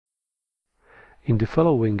In the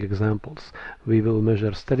following examples, we will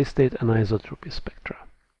measure steady-state anisotropy spectra.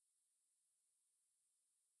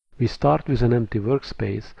 We start with an empty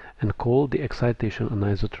workspace and call the Excitation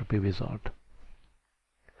Anisotropy wizard.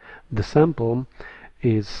 The sample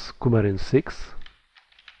is coumarin 6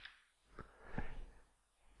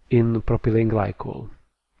 in propylene glycol.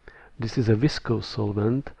 This is a viscose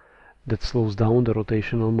solvent that slows down the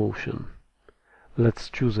rotational motion. Let's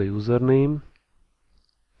choose a username.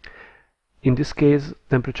 In this case,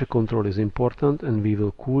 temperature control is important and we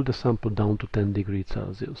will cool the sample down to 10 degrees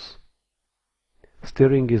Celsius.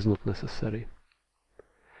 Stirring is not necessary.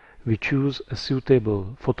 We choose a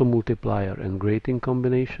suitable photomultiplier and grating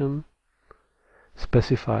combination,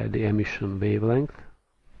 specify the emission wavelength,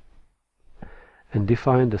 and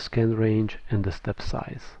define the scan range and the step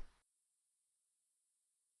size.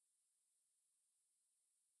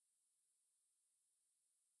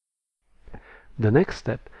 The next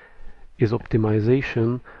step is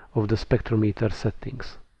optimization of the spectrometer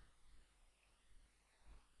settings.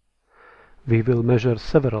 We will measure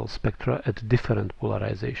several spectra at different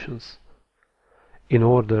polarizations. In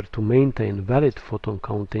order to maintain valid photon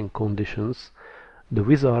counting conditions, the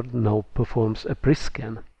wizard now performs a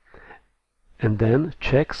pre-scan and then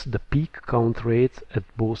checks the peak count rates at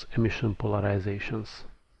both emission polarizations.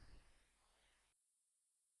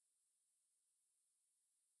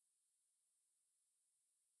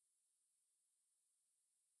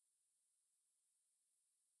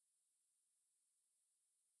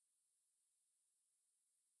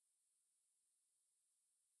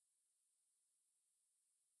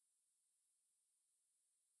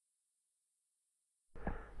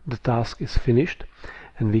 The task is finished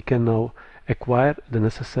and we can now acquire the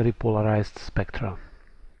necessary polarized spectra.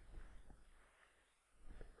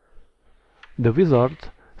 The wizard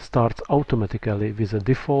starts automatically with a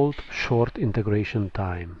default short integration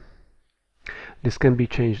time. This can be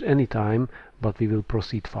changed anytime, but we will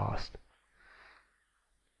proceed fast.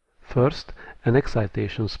 First, an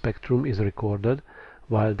excitation spectrum is recorded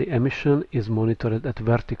while the emission is monitored at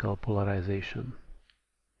vertical polarization.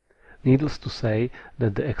 Needless to say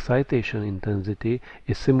that the excitation intensity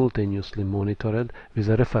is simultaneously monitored with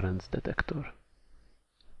a reference detector.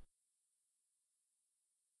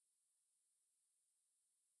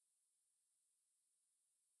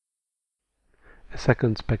 A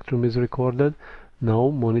second spectrum is recorded, now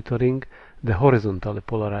monitoring the horizontally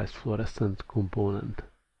polarized fluorescent component.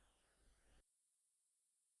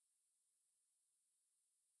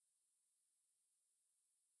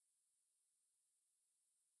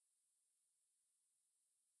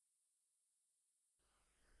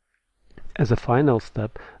 As a final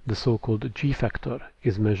step, the so-called G factor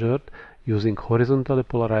is measured using horizontally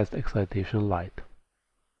polarized excitation light.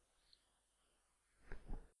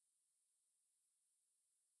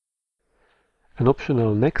 An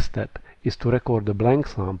optional next step is to record a blank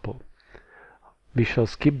sample. We shall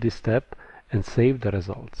skip this step and save the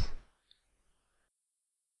results.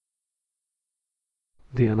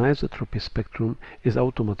 The anisotropy spectrum is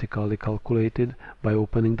automatically calculated by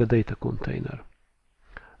opening the data container.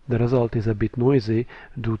 The result is a bit noisy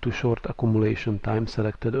due to short accumulation time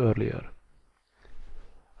selected earlier.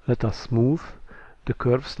 Let us smooth the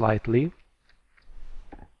curve slightly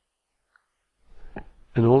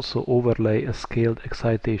and also overlay a scaled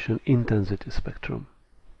excitation intensity spectrum.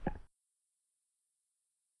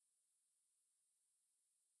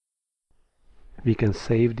 We can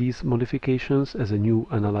save these modifications as a new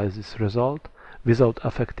analysis result without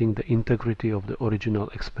affecting the integrity of the original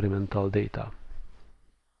experimental data.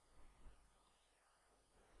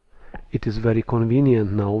 It is very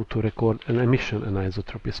convenient now to record an emission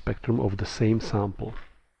anisotropy spectrum of the same sample.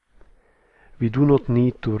 We do not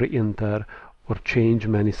need to re-enter or change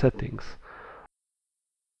many settings.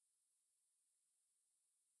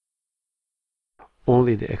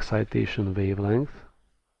 Only the excitation wavelength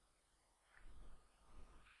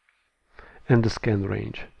and the scan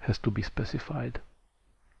range has to be specified.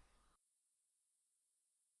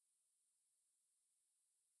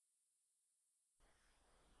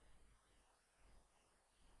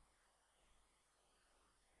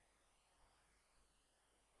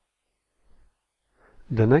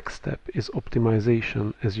 The next step is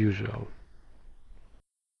optimization as usual.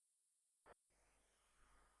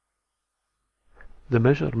 The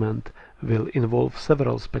measurement will involve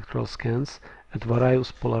several spectral scans at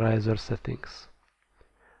various polarizer settings.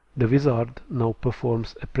 The wizard now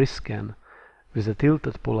performs a pre-scan with a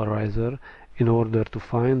tilted polarizer in order to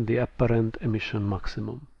find the apparent emission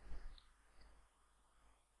maximum.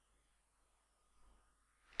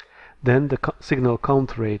 Then the signal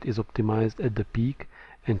count rate is optimized at the peak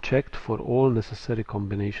and checked for all necessary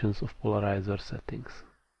combinations of polarizer settings.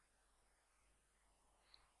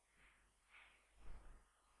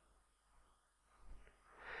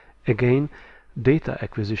 Again, data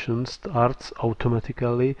acquisition starts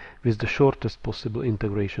automatically with the shortest possible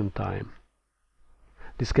integration time.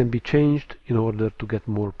 This can be changed in order to get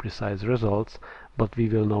more precise results, but we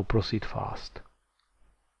will now proceed fast.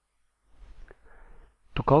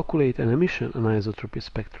 To calculate an emission anisotropy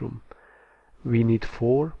spectrum, we need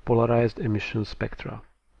 4 polarized emission spectra.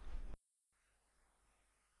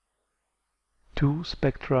 2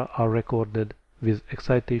 spectra are recorded with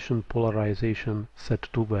excitation polarization set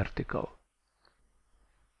to vertical.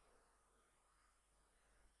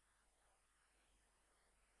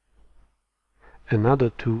 Another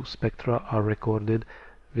 2 spectra are recorded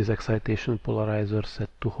with excitation polarizer set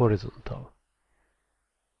to horizontal.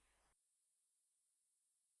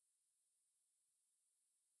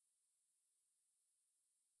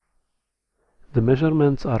 The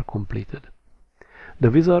measurements are completed. The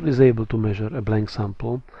wizard is able to measure a blank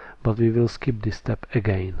sample, but we will skip this step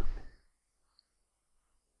again.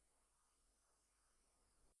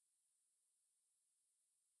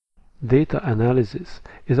 Data analysis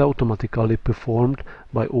is automatically performed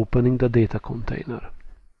by opening the data container.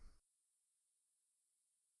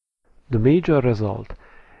 The major result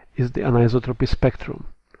is the anisotropy spectrum.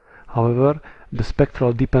 However, the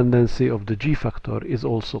spectral dependency of the G-factor is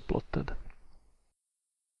also plotted.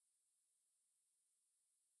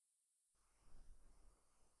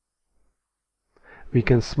 We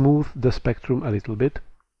can smooth the spectrum a little bit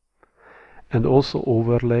and also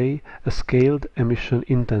overlay a scaled emission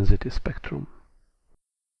intensity spectrum.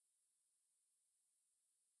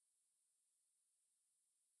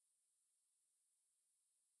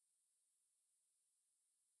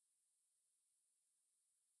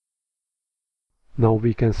 Now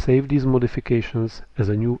we can save these modifications as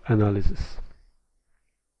a new analysis.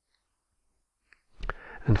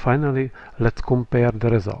 And finally, let's compare the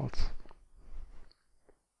results.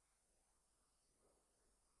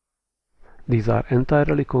 These are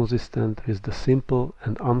entirely consistent with the simple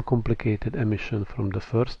and uncomplicated emission from the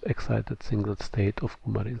first excited singlet state of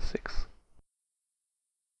coumarin 6.